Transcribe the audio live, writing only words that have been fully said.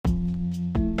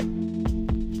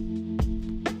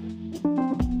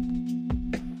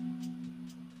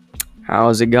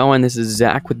How's it going? This is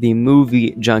Zach with the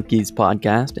Movie Junkies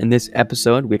podcast. In this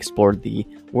episode, we explored the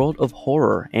world of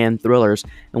horror and thrillers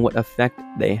and what effect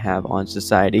they have on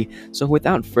society. So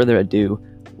without further ado,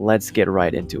 let's get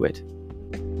right into it.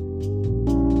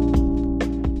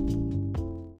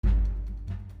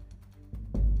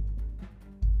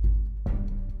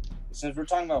 Since we're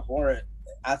talking about horror,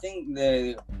 I think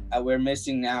that we're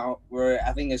missing now, where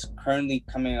I think is currently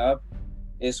coming up,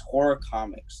 is horror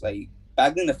comics. Like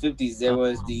back in the 50s, there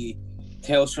was the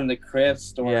Tales from the Crypt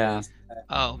stories. Yeah.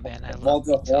 Oh man, I Vault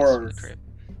love of Tales from the Horrors. Crypt.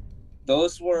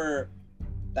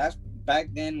 That's back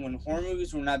then when horror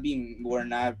movies were not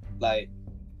like,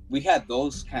 we had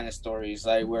those kind of stories,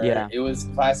 like where it was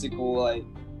classical, like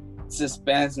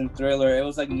suspense and thriller. It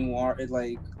was like noir,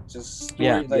 like just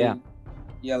story,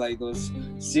 like those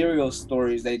serial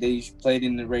stories that they played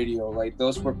in the radio. Like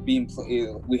those were being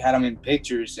we had them in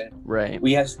pictures, and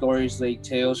we had stories like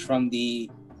Tales from the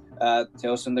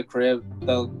Crypt,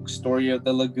 the story of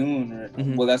the lagoon, or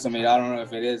well, that's I don't know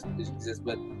if it exists,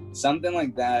 but something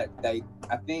like that. Like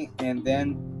I think, and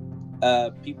then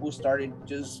people started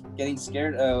just getting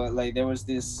scared. Like there was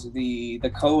the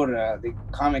code, the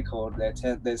comic code that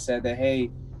said that,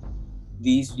 hey,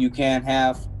 you can't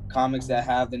have comics that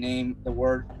have the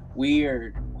word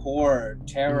weird, horror,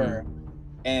 terror,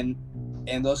 and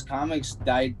those comics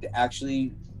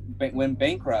actually went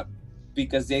bankrupt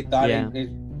because they thought it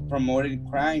promoted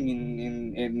crime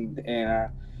in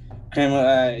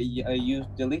criminal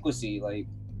youth delinquency, like,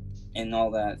 and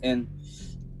all that. And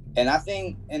I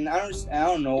think, and I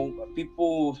don't know,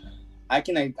 people, I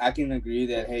can agree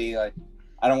that, hey, like,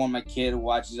 I don't want my kid to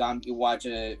watch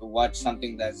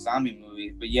something that's zombie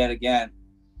movies, but yet again,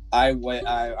 I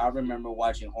remember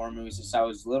watching horror movies since I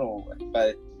was little,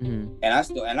 but and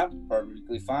I'm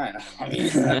perfectly fine. I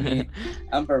mean,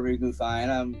 I'm perfectly fine.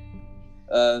 I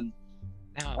don't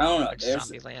know.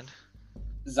 There's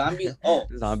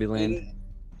Zombieland.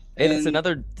 It's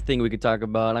another thing we could talk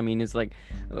about. I mean, it's like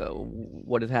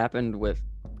what has happened with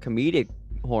comedic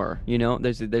horror. You know,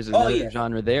 there's another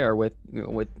genre there with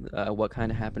what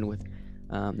kind of happened with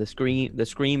the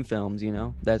Scream films. You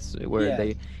know, that's where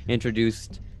they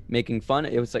introduced making fun.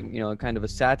 It was like, you know, kind of a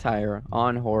satire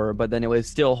on horror, but then it was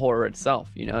still horror itself.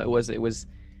 You know, it was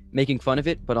making fun of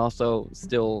it, but also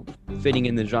still fitting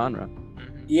in the genre.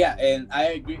 Yeah, and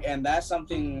I agree, and that's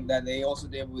something that they also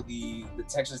did with the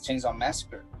Texas Chainsaw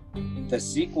Massacre. The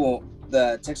sequel,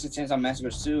 the Texas Chainsaw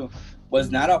Massacre 2, was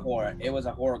not a horror. It was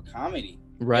a horror comedy.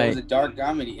 Right. It was a dark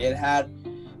comedy. It had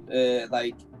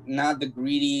like not the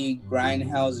greedy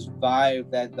grindhouse vibe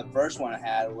that the first one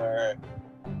had, where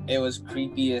it was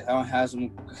creepy how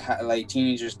some like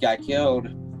teenagers got killed.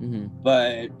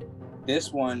 But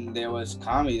this one, there was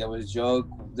comedy, there was joke,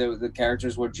 the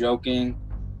characters were joking,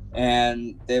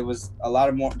 and there was a lot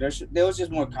of more. There was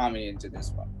just more comedy into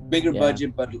this one, bigger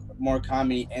budget, but more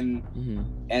comedy. And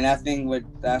I think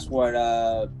that's what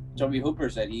Toby Hooper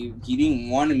said. He didn't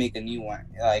want to make a new one,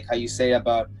 like how you say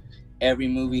about every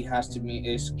movie has to be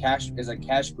is a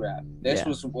cash grab. This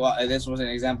was an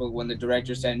example when the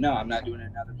director said, no, I'm not doing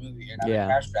another movie, another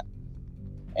cash grab.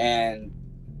 And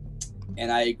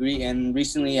I agree. And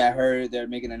recently I heard they're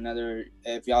making another.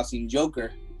 If y'all seen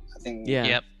Joker, I think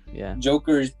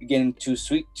Joker is getting two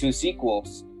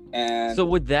sequels. And so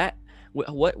would that,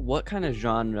 what kind of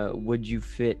genre would you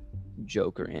fit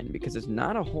Joker in? Because it's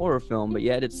not a horror film, but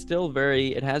yet it's still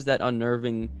it has that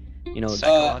unnerving, you know,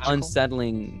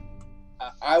 unsettling.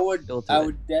 I would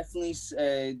definitely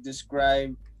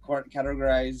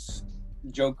categorize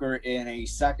Joker in a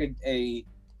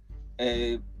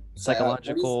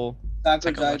psychological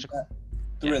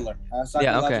thriller.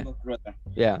 Psychological thriller.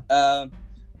 Yeah.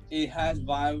 It has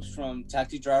vibes from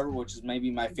Taxi Driver, which is maybe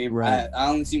my favorite. Right. I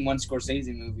only seen one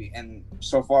Scorsese movie, and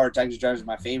so far Taxi Driver is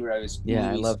my favorite.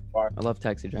 I love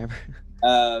Taxi Driver.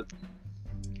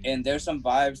 And there's some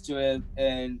vibes to it,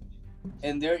 and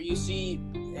there you see,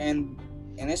 and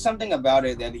there's something about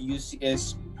it that you see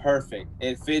is perfect.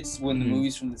 It fits with the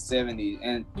movies from the 70s,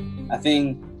 and I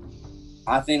think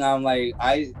I'm like,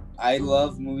 I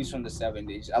love movies from the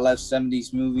 70s. I love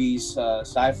 70s movies,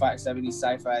 sci-fi, 70s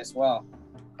sci-fi as well.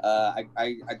 I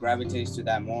gravitate to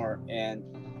that more, and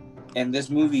this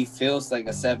movie feels like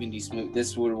a 70s movie.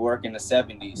 This would work in the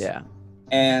 70s. Yeah.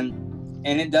 And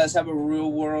it does have a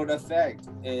real world effect.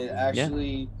 It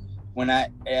actually, when I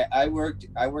work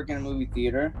in a movie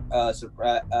theater,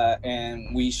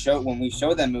 and when we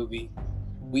showed that movie,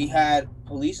 we had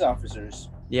police officers.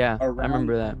 Yeah, I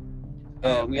remember that.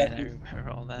 I remember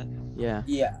all that. Yeah.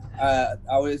 Yeah.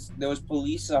 There was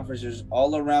police officers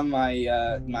all around my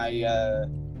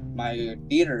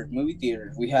movie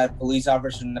theater. We had police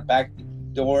officers in the back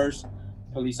doors,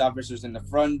 police officers in the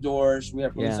front doors. We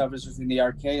had police officers in the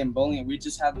arcade and bowling. We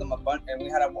just had them and we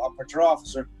had a patrol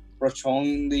officer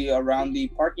patrolling around the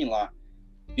parking lot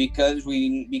because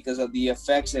of the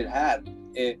effects it had.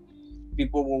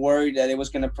 People were worried that it was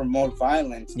going to promote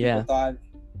violence. People thought,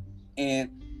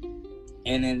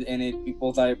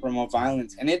 people thought it promote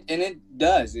violence, and it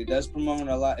does. It does promote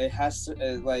a lot. It has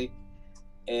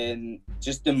and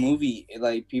just the movie,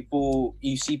 like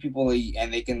you see people,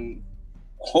 and they can.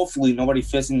 Hopefully, nobody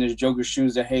fits in this Joker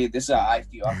shoes. That hey, this is how I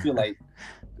feel. I feel like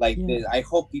this. I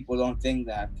hope people don't think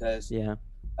that because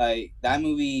like that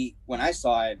movie. When I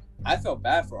saw it, I felt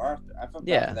bad for Arthur. I felt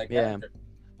bad for that character.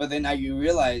 But then now you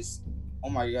realize, oh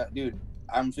my god, dude,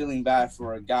 I'm feeling bad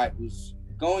for a guy who's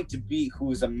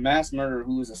a mass murderer,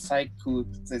 who is a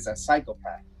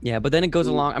psychopath. Yeah, but then it goes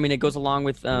along. I mean, it goes along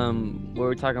with what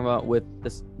we're talking about with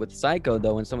Psycho,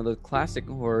 though, and some of the classic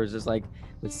horrors is like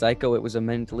with Psycho, it was a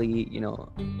mentally,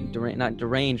 not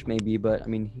deranged maybe, but I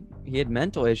mean, he had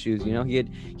mental issues.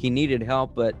 He needed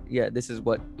help, but this is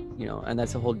what. And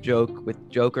that's the whole joke with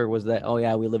Joker was that, oh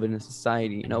yeah, we live in a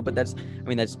society, but that's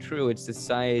true. It's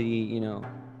society,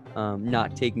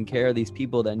 not taking care of these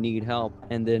people that need help,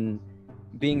 and then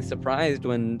being surprised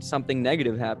when something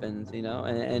negative happens,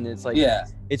 and it's like,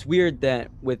 it's weird that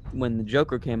when the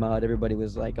Joker came out, everybody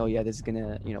was like, oh yeah, this is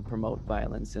gonna, promote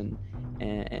violence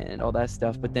and all that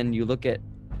stuff. But then you look at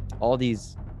all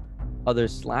these other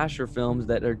slasher films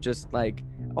that are just like,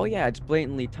 oh yeah, it's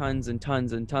blatantly tons and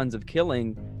tons and tons of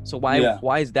killing. So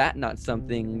why is that not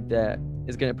something that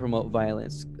is going to promote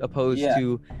violence opposed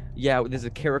to, there's a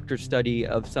character study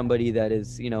of somebody that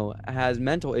is, has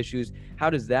mental issues. How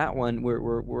does that one,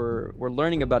 we're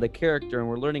learning about a character and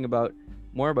we're learning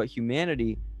more about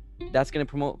humanity. That's going to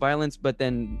promote violence, but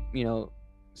then,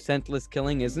 senseless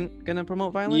killing isn't going to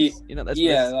promote violence.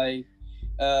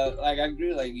 Like I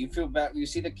agree. Like you feel bad. You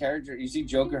see the character. You see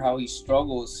Joker, how he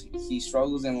struggles. He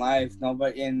struggles in life.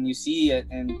 And you see it.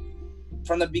 And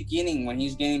from the beginning, when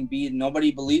he's getting beat,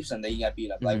 nobody believes him that he got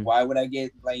beat up. Mm-hmm. Like, why would I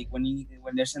get when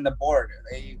they're sending the board?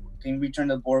 Can you return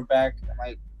the board back? I'm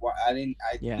like, well, you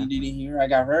didn't hear. I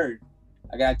got hurt.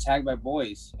 I got attacked by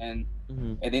boys, and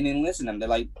they didn't listen to him. They're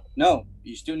like, no,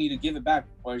 you still need to give it back,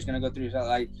 or he's gonna go through yourself.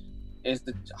 Like, it's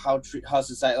how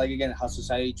society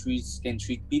can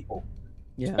treat people.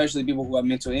 Especially people who have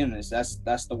mental illness.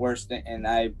 That's the worst thing,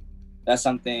 and that's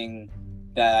something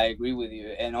that I agree with you.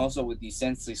 And also with the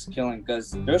senseless killing,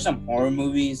 because there's some horror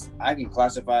movies I can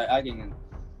classify. I can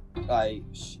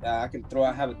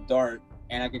have a dart,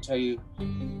 and I can tell you,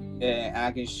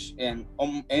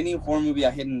 any horror movie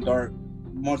I hit in the dart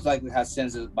most likely has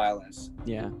senseless violence.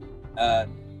 Well,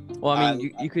 I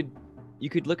mean, you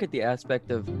could look at the aspect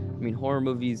of, horror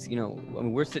movies,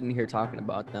 we're sitting here talking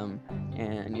about them,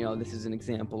 and, this is an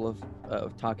example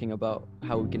of talking about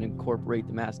how we can incorporate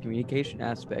the mass communication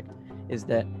aspect, is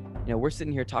that, we're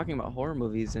sitting here talking about horror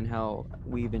movies and how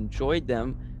we've enjoyed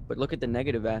them, but look at the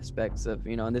negative aspects of,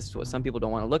 and this is what some people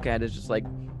don't want to look at, is just like,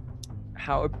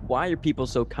 why are people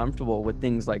so comfortable with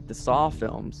things like the Saw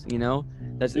films,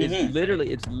 It's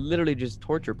literally just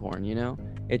torture porn,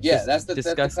 It's just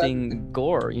disgusting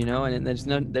gore, and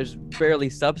there's barely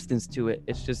substance to it.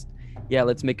 It's just,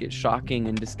 let's make it shocking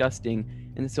and disgusting.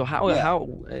 And so how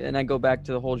and I go back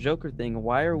to the whole Joker thing.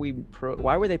 Why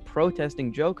were they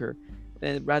protesting Joker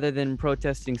rather than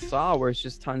protesting Saw, where it's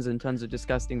just tons and tons of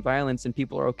disgusting violence and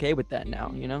people are okay with that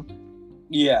now,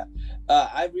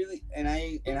 I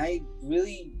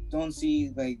really don't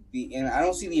see I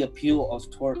don't see the appeal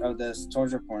of this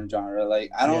torture porn genre.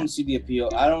 Like, I don't see the appeal.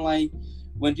 I don't like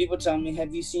when people tell me,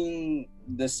 have you seen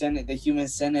the Human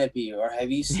Centipede, or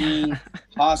have you seen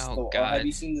Hostel, or have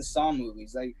you seen the Saw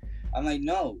movies? Like, I'm like,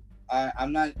 no,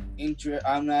 I'm not intrigued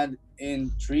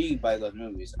by those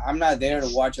movies. I'm not there to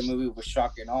watch a movie with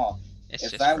shock and awe.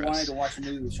 If I wanted to watch a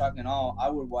movie with shock and awe, I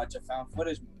would watch a found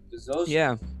footage movie, because those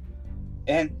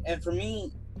and for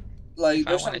me, like, if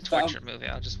I want a torture movie,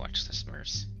 I'll just watch The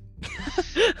Smurfs.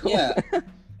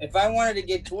 If I wanted to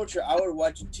get torture, I would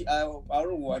watch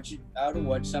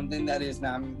something that is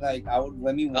not like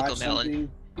let me watch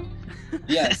something.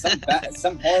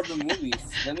 Some horrible movies.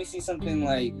 Let me see something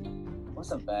like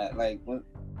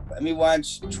let me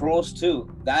watch Trolls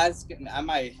 2. I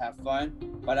might have fun,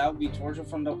 but I would be tortured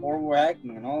from the horrible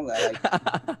acting and all that.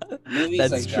 Like,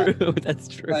 movies That's true. That's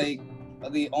true. Like,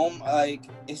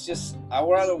 it's just, I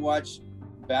would rather watch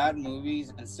bad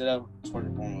movies instead of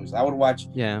torture porn movies. I would watch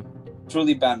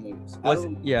truly bad movies.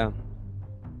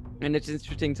 And it's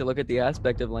interesting to look at the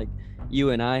aspect of, like, you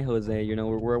and I, Jose,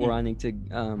 we're wanting to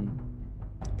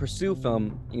pursue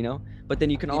film, but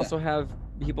then you can also have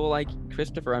people like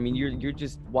Christopher, I mean, you're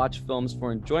just watch films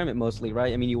for enjoyment mostly,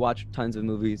 right? I mean, you watch tons of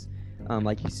movies,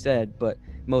 like you said, but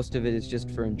most of it is just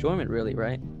for enjoyment, really,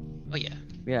 right? Oh yeah.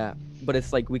 Yeah, but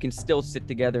it's like we can still sit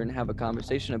together and have a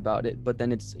conversation about it, but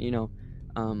then it's,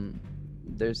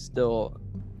 there's still,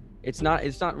 it's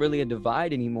not really a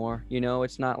divide anymore,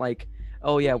 it's not like,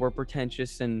 oh yeah, we're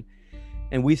pretentious and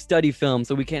we study film,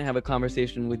 so we can't have a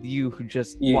conversation with you who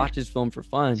just watches film for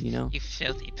fun, You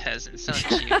filthy peasants,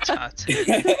 don't you talk to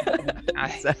me.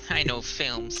 I know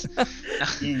films.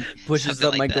 Pushes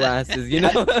up like my glasses,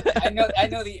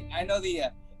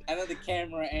 I know the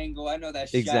camera angle. I know that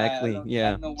shot. Exactly.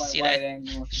 I know See wide that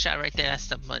angle. shot right there? That's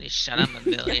the money shot. I'm a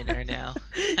millionaire now.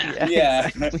 Yeah.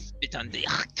 Spit on the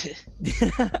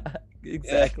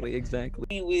Exactly.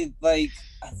 We I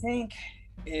think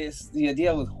is the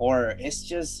idea with horror. It's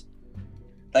just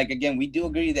again, we do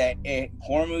agree that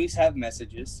horror movies have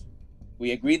messages.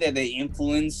 We agree that they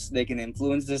can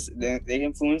influence this. They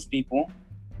influence people,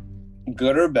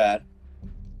 good or bad.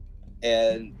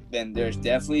 And then there's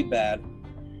definitely bad.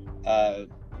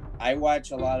 I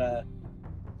watch a lot of.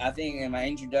 I think in my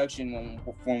introduction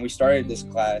when we started this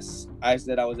class, I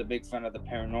said I was a big fan of the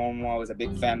paranormal. I was a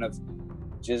big fan of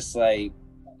just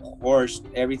horror,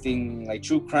 everything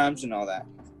true crimes and all that.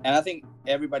 And I think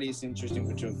everybody is interested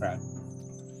in true crime.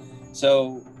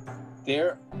 So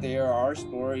there are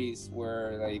stories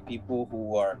where people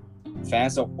who are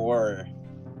fans of horror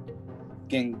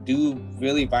can do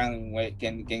really violent way.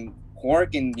 Horror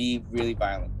can be really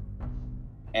violent,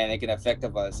 and it can affect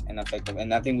us and affect them.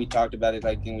 And I think we talked about it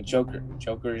with Joker.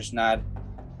 Joker is not.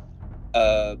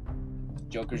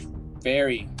 Joker's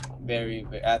very, very,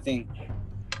 very. I think.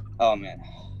 Oh man.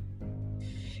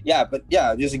 Yeah, but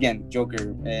just again,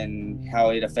 Joker and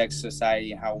how it affects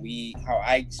society, how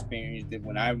I experienced it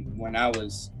when I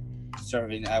was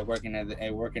serving, working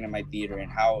in my theater,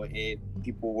 and how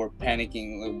people were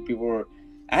panicking.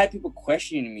 I had people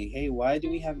questioning me, hey, why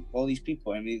do we have all these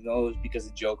people? And we go, it's because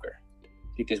of Joker,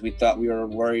 because we were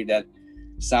worried that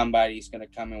somebody's gonna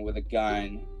come in with a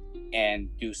gun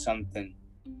and do something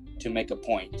to make a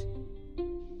point,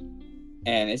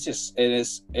 and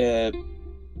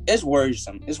it's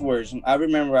worrisome. It's worrisome. I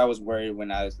remember I was worried when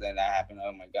that happened.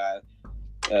 Oh my God.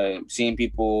 Seeing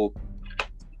people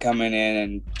coming in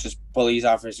and just police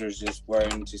officers just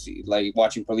worrying to see,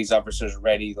 watching police officers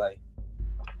ready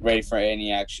for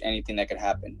any action, anything that could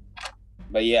happen.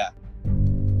 But yeah.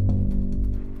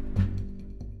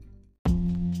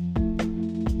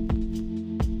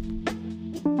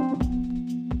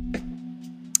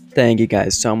 Thank you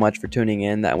guys so much for tuning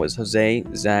in. That was Jose,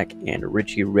 Zach, and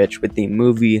Richie Rich with the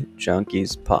Movie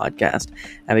Junkies podcast.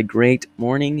 Have a great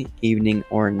morning, evening,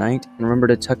 or night. And remember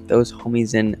to tuck those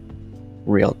homies in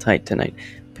real tight tonight.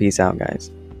 Peace out,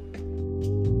 guys.